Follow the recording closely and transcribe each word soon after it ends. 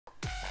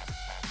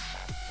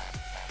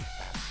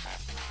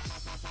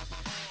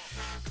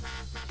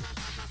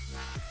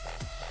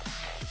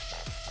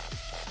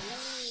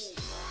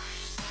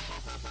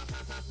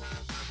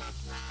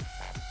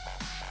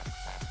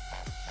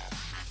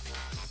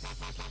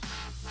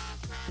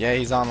Yeah,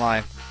 he's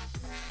online.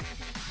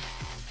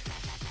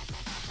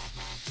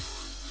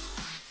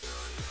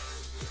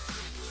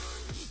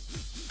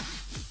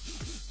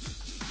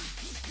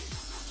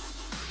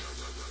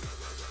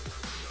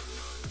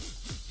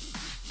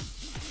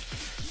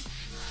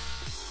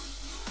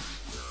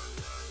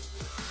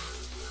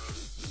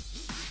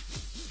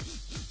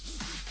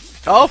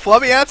 Oh,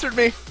 Flubby answered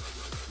me!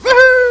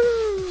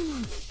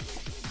 Woohoo!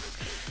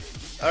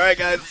 Alright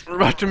guys, we're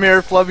about to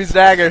mirror Flubby's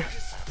Dagger.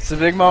 It's a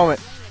big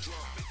moment.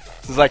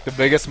 This is like the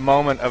biggest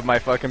moment of my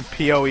fucking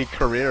PoE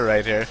career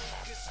right here.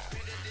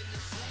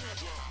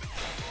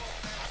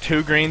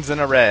 2 greens and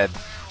a red.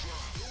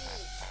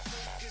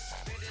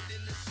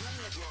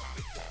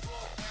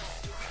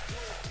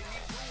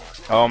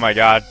 Oh my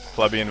god,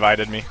 Flubby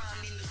invited me.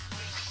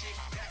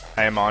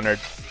 I am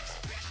honored.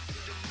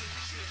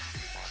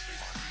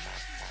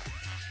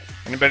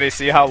 Anybody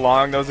see how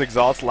long those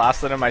exalts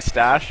lasted in my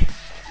stash?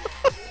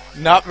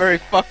 Not very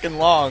fucking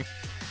long.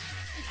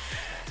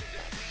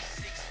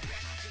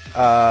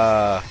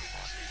 Oh,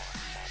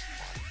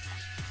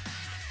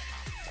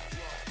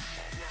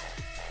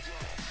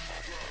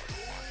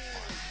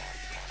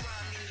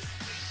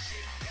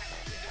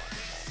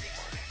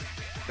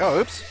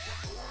 oops.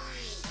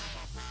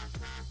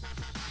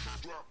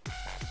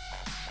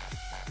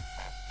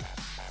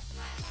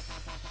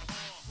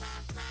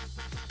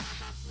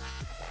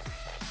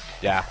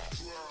 Yeah.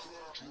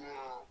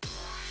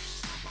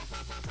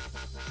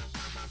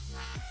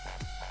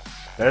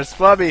 There's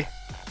Flubby.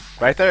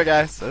 Right there,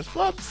 guys. There's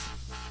Flubs.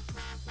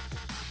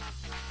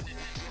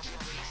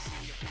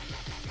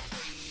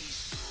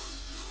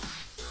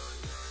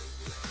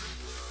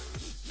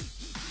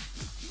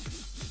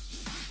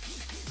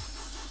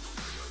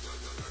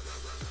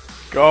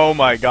 Oh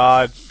my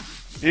god.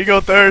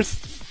 Ego Thirst.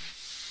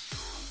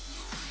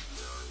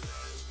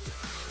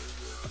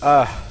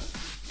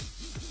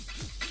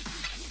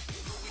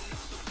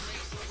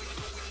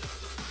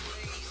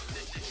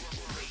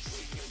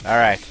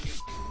 Alright.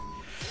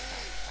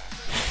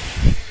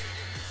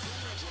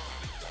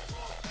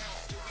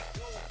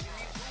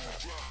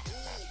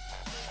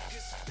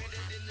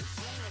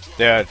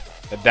 Dude,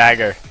 the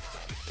dagger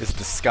is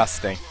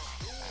disgusting.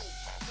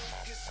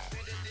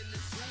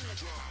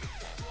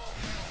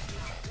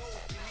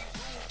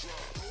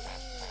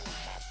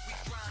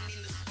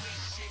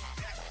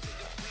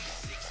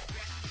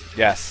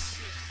 Yes.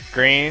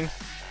 Green,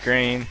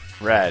 green,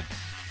 red.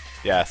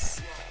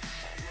 Yes.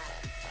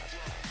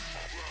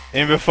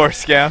 In before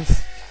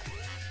scams.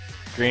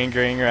 Green,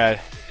 green,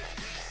 red.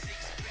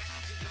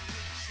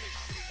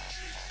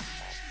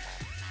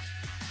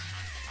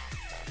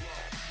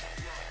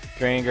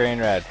 Green, green,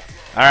 red.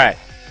 Alright.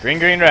 Green,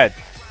 green, red.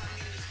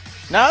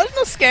 No, there's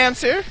no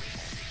scams here.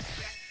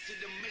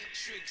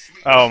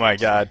 Oh my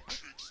god.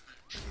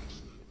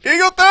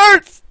 Eagle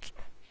Thirst!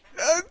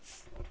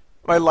 Yes!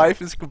 My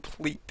life is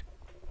complete.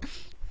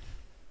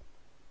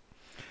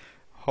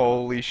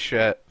 Holy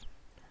shit.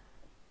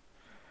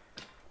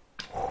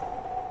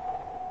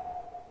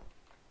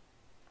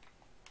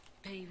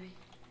 Baby,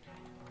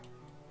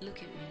 look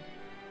at me.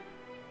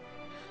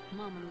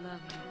 Mama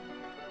love you.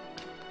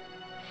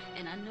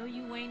 And I know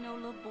you ain't no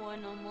little boy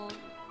no more,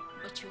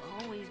 but you'll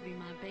always be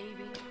my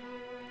baby.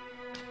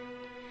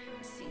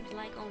 It seems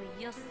like only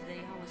yesterday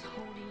I was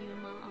holding you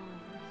in my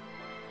arms.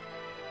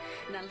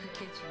 Now look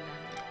at you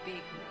now, big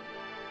one.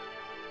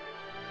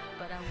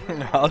 But I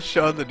will I'll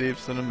show the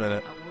deeps in a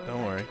minute.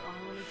 Don't worry.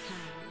 all the time.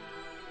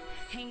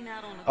 Hanging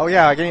out on the Oh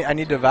yeah, I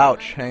need to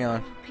vouch. Hang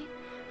on.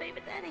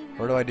 Baby, that ain't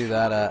Where do I do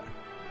that at?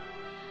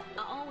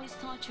 I always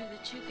taught you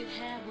that you could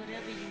have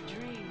whatever you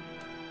dream.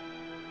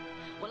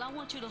 Well, I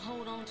want you to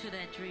hold on to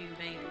that dream,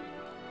 baby.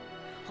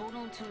 Hold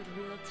on to it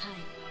real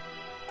tight.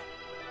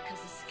 Cause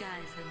the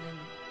sky's the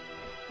limit.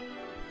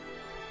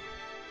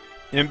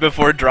 In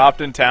before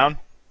dropped in town?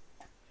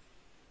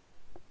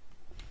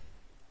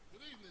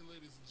 Good evening,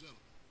 ladies and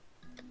gentlemen.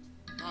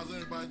 How's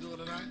everybody doing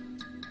tonight?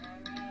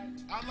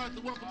 I'd like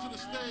to welcome to the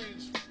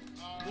stage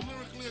the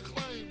lyrically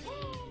acclaimed.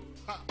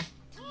 Ha.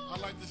 I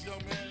like this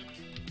young man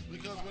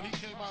because when he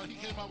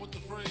came out with the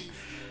phrase,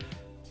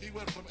 he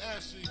went from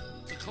ashy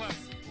to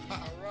classy.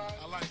 Alright.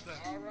 I like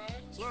that.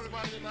 Alright. So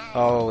everybody in the house,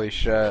 Holy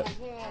shit. give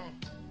a warm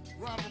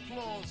round of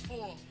applause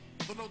for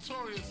the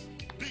notorious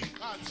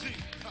B.I.G.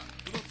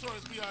 The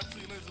notorious B.I.G.,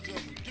 ladies and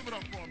gentlemen. Give it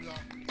up for him,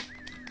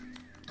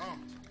 y'all.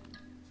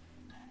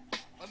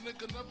 A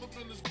nigga never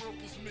been as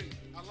broke as me.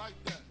 I like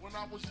that. When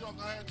I was young,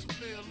 I had 2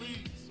 pair of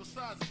leaves.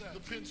 Besides that, the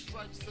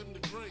pinstripes and the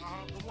gray.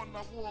 The one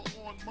I wore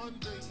on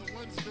Mondays and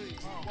Wednesdays.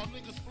 While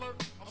niggas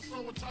flirt, I'm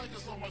sewing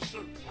tigers on my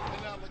shirt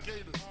and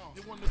alligators.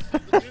 You want to see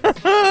the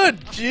inside?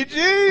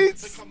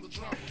 GG's! They come to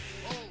drop.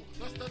 Oh,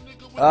 that's that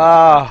nigga with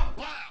Ah.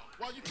 wow.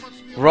 While you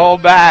punch me Roll on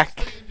the back.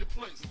 face, stay in your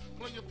place.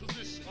 Play your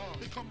position.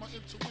 Here come my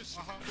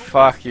intuition.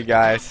 Fuck you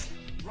guys.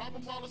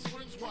 Robin while his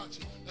friends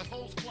watching. That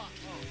hoes clock.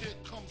 Here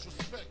comes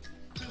respect.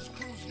 His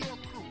crew's your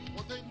crew,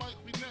 or they might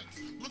be next.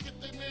 Look at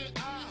they man,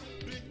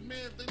 big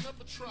man, they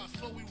never try,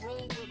 so we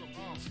roll with them,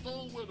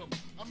 stole with them.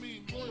 I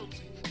mean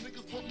loyalty.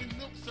 Niggas bought me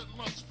milks at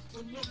lunch,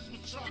 the milks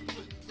with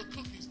chocolate, the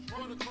cookies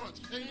Burner Crunch,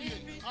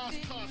 88,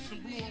 Oshkosh,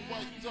 and blue and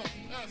white duck,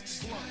 pass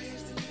the blunt.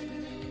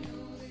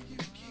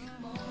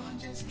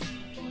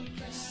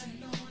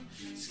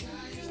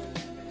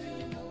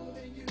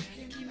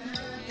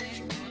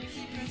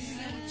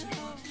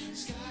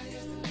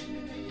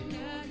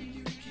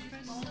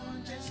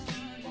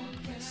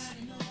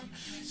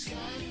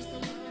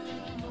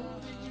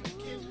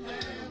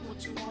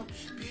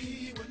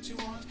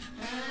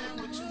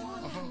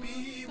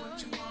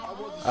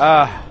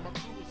 Ah. My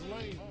crew is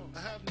lame. I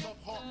had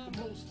enough heart for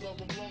most of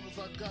them, long as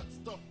I got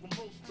stuff for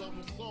most of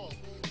them solved.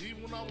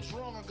 Even when I was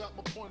wrong, I got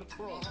my point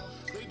across.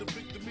 They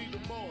depicted me the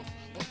most.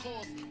 Of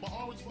course, my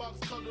orange box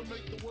color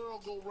make the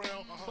world go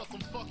round. Plus I'm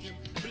fucking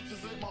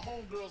bitches ain't my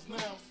homegirls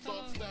now.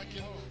 Start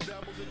stacking,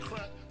 dabble in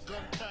crack,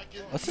 gun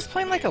packing. This is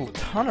playing like a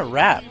ton of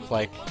rap.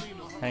 Like,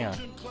 hang on.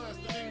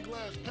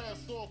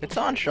 It's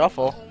on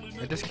shuffle.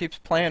 It just keeps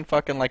playing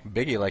fucking like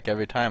Biggie like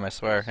every time, I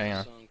swear. Hang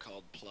on.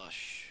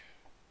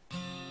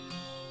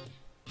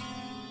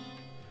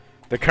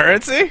 The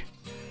currency?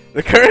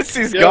 The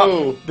currency's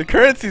gone. The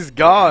currency's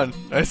gone.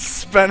 I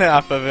spent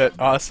half of it.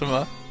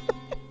 Awesome.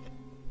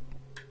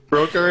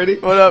 Broke already?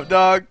 What up,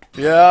 dog?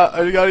 Yeah,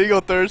 I got ego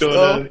thirst.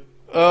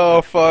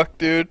 Oh, fuck,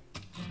 dude.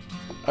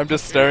 I'm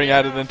just staring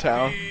at it in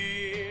town.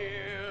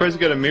 Where's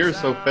got a mirror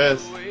so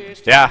fast?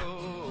 Yeah.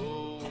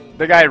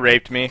 The guy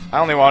raped me. I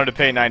only wanted to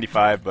pay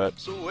 95, but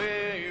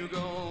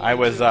I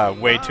was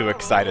way too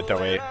excited to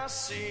wait.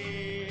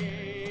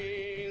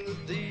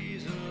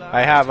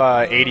 I have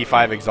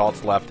 85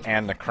 exalts left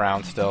and the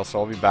crown still, so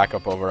I'll be back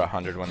up over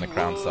 100 when the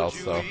crown sells,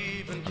 so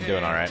I'm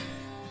doing alright.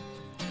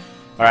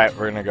 Alright,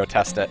 we're gonna go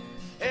test it.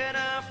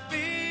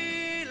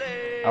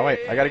 Oh wait,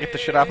 I gotta get the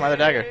shit off my other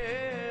dagger.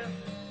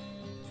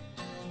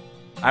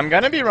 I'm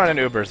gonna be running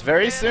Ubers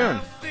very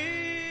soon.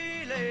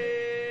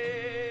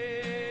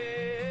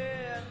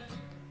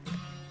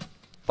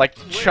 Like,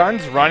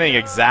 Chun's running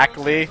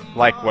exactly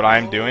like what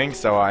I'm doing,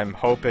 so I'm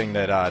hoping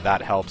that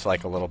that helps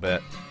like a little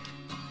bit.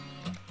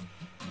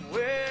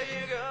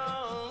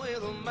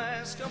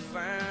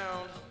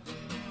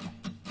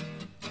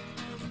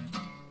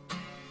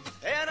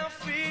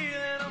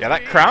 Yeah,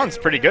 that crown's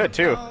pretty good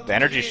too. The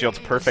energy shield's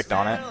perfect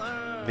on it.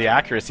 The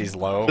accuracy's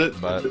low,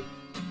 but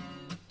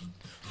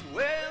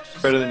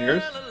better than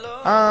yours?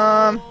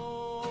 My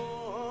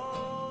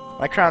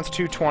crown's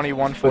 220,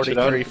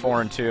 143,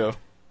 4 and 2.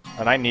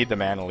 And I need the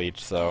mana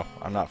leech, so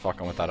I'm not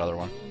fucking with that other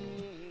one.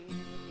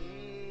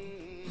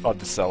 I'll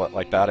just sell it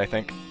like that, I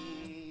think.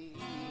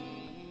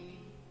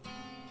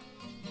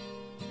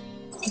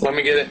 Let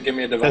me get it. Give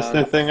me a divine. Test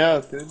that thing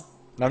out, dude.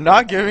 I'm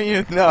not giving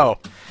you... No.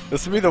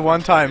 This will be the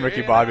one time,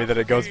 Ricky Bobby, that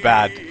it goes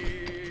bad.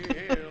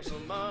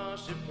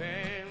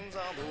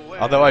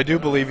 Although I do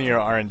believe in your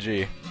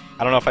RNG.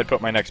 I don't know if I'd put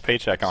my next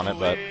paycheck on it,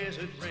 but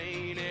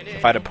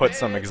if I'd have put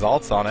some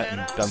exalts on it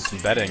and done some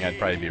betting, I'd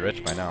probably be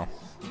rich by now.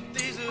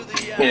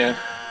 Yeah.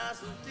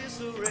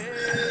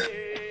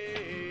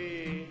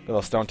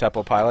 Little Stone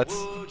Temple pilots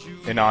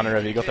in honor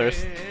of Eagle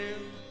Thirst.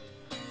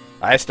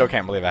 I still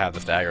can't believe I have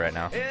this dagger right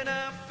now.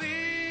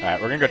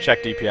 Alright, we're gonna go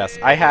check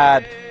DPS. I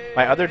had...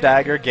 My other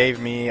dagger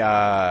gave me,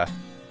 I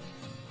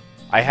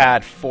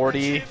had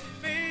 42k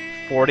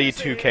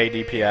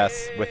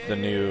DPS with the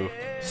new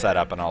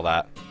setup and all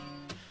that.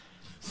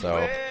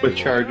 So... With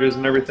charges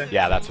and everything?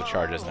 Yeah, that's with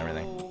charges and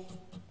everything.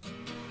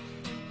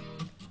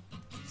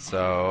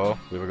 So,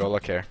 we will go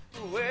look here.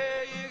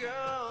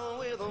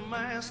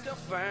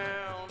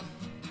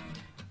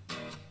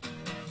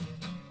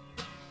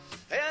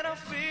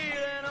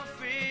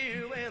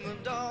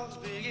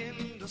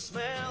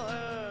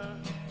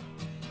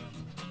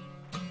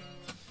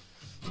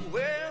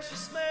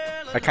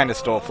 I kind of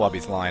stole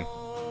Flubby's line.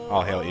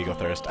 All hail Eagle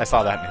Thirst. I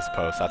saw that in his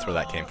post. That's where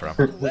that came from.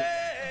 What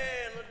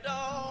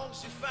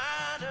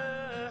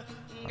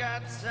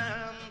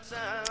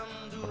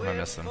am I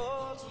missing?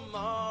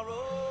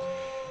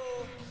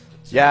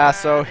 Yeah,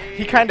 so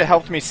he kind of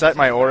helped me set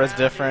my auras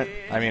different.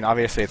 I mean,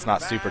 obviously it's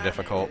not super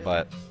difficult,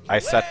 but I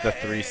set the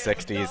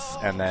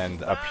 360s and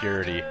then a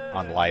purity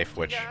on life,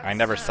 which I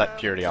never set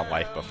purity on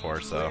life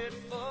before, so...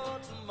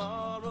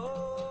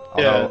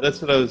 Yeah, that's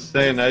what I was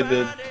saying. I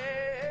did.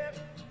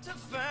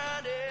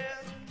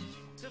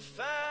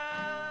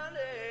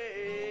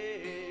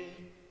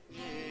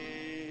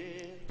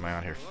 Am I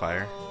out here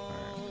fire?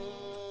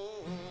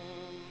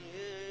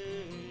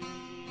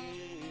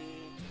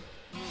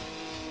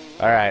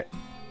 Alright.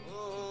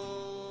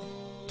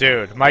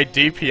 Dude, my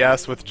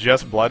DPS with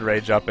just Blood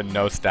Rage up and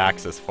no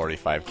stacks is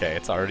 45k.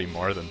 It's already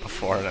more than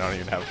before and I don't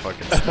even have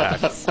fucking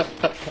stacks.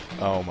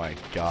 Oh my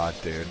god,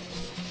 dude.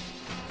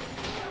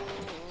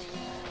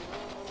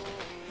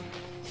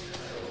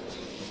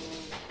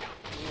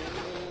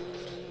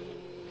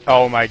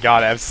 Oh my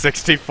god, I have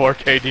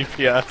 64k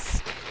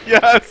DPS.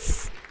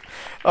 Yes!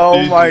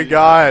 Oh my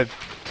god.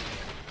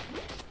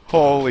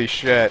 Holy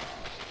shit.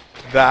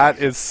 That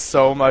is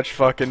so much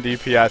fucking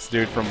DPS,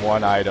 dude, from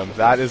one item.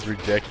 That is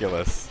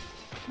ridiculous.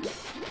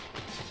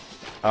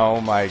 Oh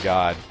my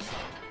god.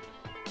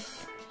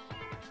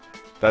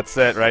 That's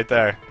it right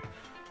there.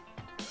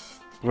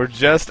 We're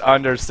just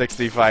under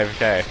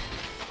 65k.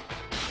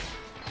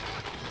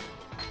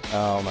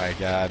 Oh my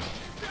god.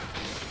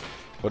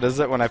 What is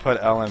it when I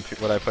put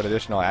LMP? What I put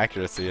additional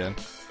accuracy in?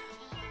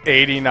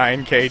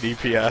 89k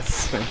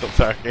DPS in the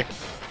target.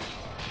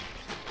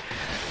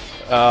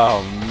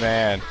 Oh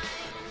man.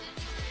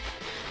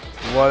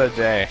 What a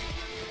day.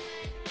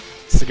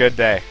 It's a good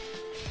day.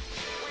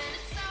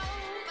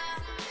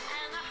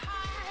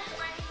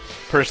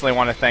 Personally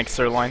want to thank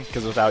Sirloin,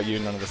 because without you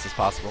none of this is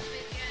possible.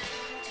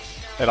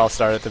 It all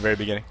started at the very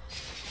beginning.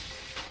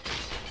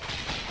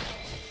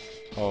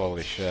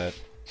 Holy shit.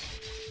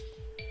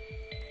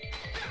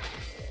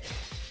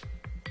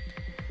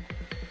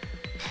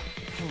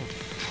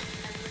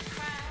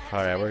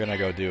 Alright, we're gonna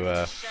go do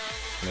a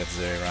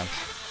mid-Zeri run.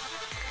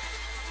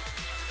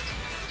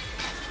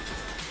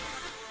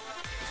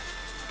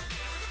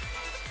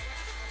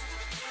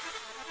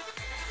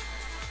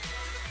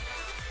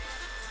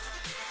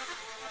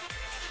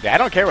 Yeah, I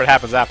don't care what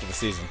happens after the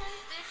season.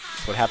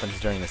 It's what happens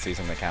during the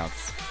season that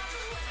counts.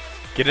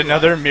 Get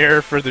another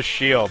mirror for the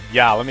shield.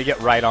 Yeah, let me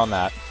get right on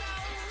that.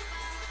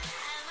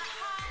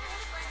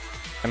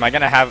 Am I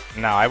gonna have...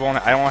 No, I won't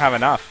have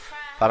enough.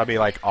 That'll be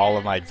like all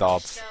of my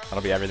exalts.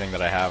 That'll be everything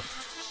that I have.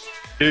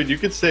 Dude, you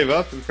could save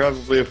up and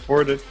probably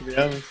afford it, to be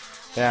honest.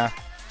 Yeah.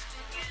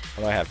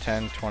 What do I have?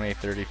 10, 20,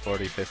 30,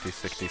 40, 50,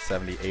 60,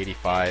 70,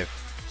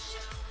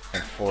 85,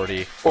 and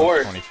 40,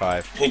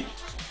 25.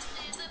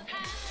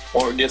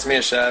 Or it gets me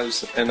a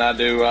Chevs, and I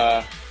do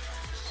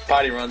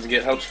piety runs and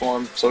get hopes for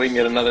him, so we can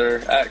get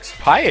another X.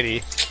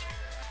 Piety?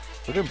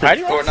 We're doing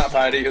piety runs? Or not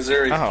piety,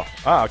 Azuri.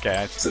 Oh, okay,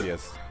 I see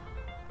this.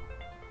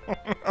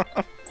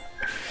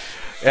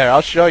 Yeah,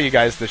 I'll show you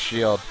guys the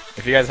shield.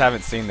 If you guys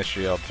haven't seen the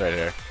shield, it's right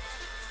here.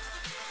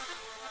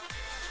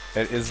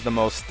 It is the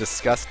most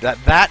disgusting.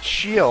 That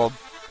shield.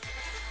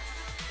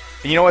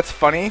 You know what's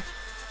funny?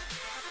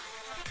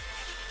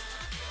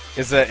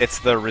 Is that it's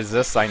the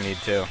resists I need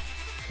too.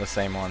 The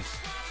same ones.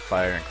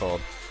 Fire and cold.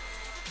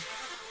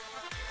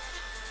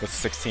 With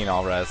 16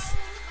 all res.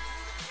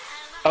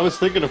 I was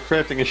thinking of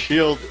crafting a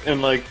shield,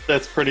 and like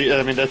that's pretty.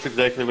 I mean, that's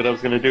exactly what I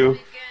was gonna do.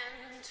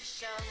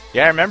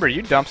 Yeah, I remember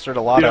you dumpstered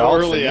a lot of ults,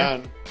 early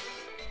on.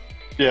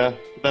 Yeah,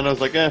 then I was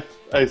like,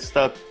 I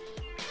stopped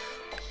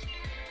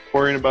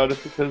worrying about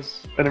it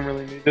because I didn't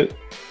really need it.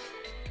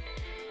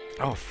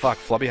 Oh fuck,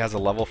 Flubby has a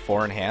level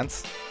 4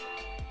 enhance?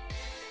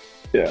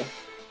 Yeah.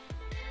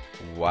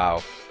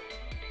 Wow.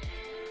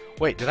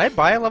 Wait, did I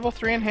buy a level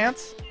 3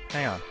 enhance?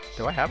 Hang on,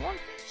 do I have one?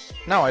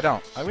 No, I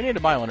don't. We need to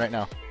buy one right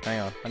now.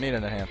 Hang on, I need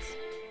an enhance.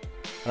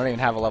 I don't even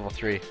have a level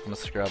 3. I'm a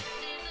scrub.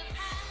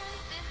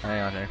 Hang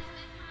on here.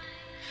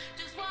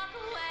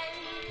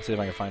 Let's see if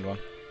I can find one.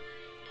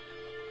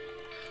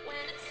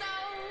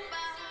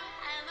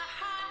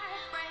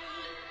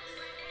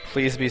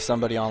 Please be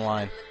somebody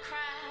online.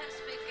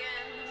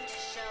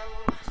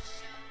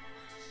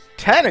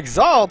 10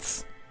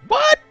 exalts?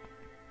 What?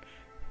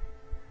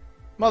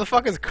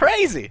 Motherfucker's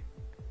crazy.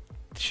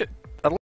 Shit.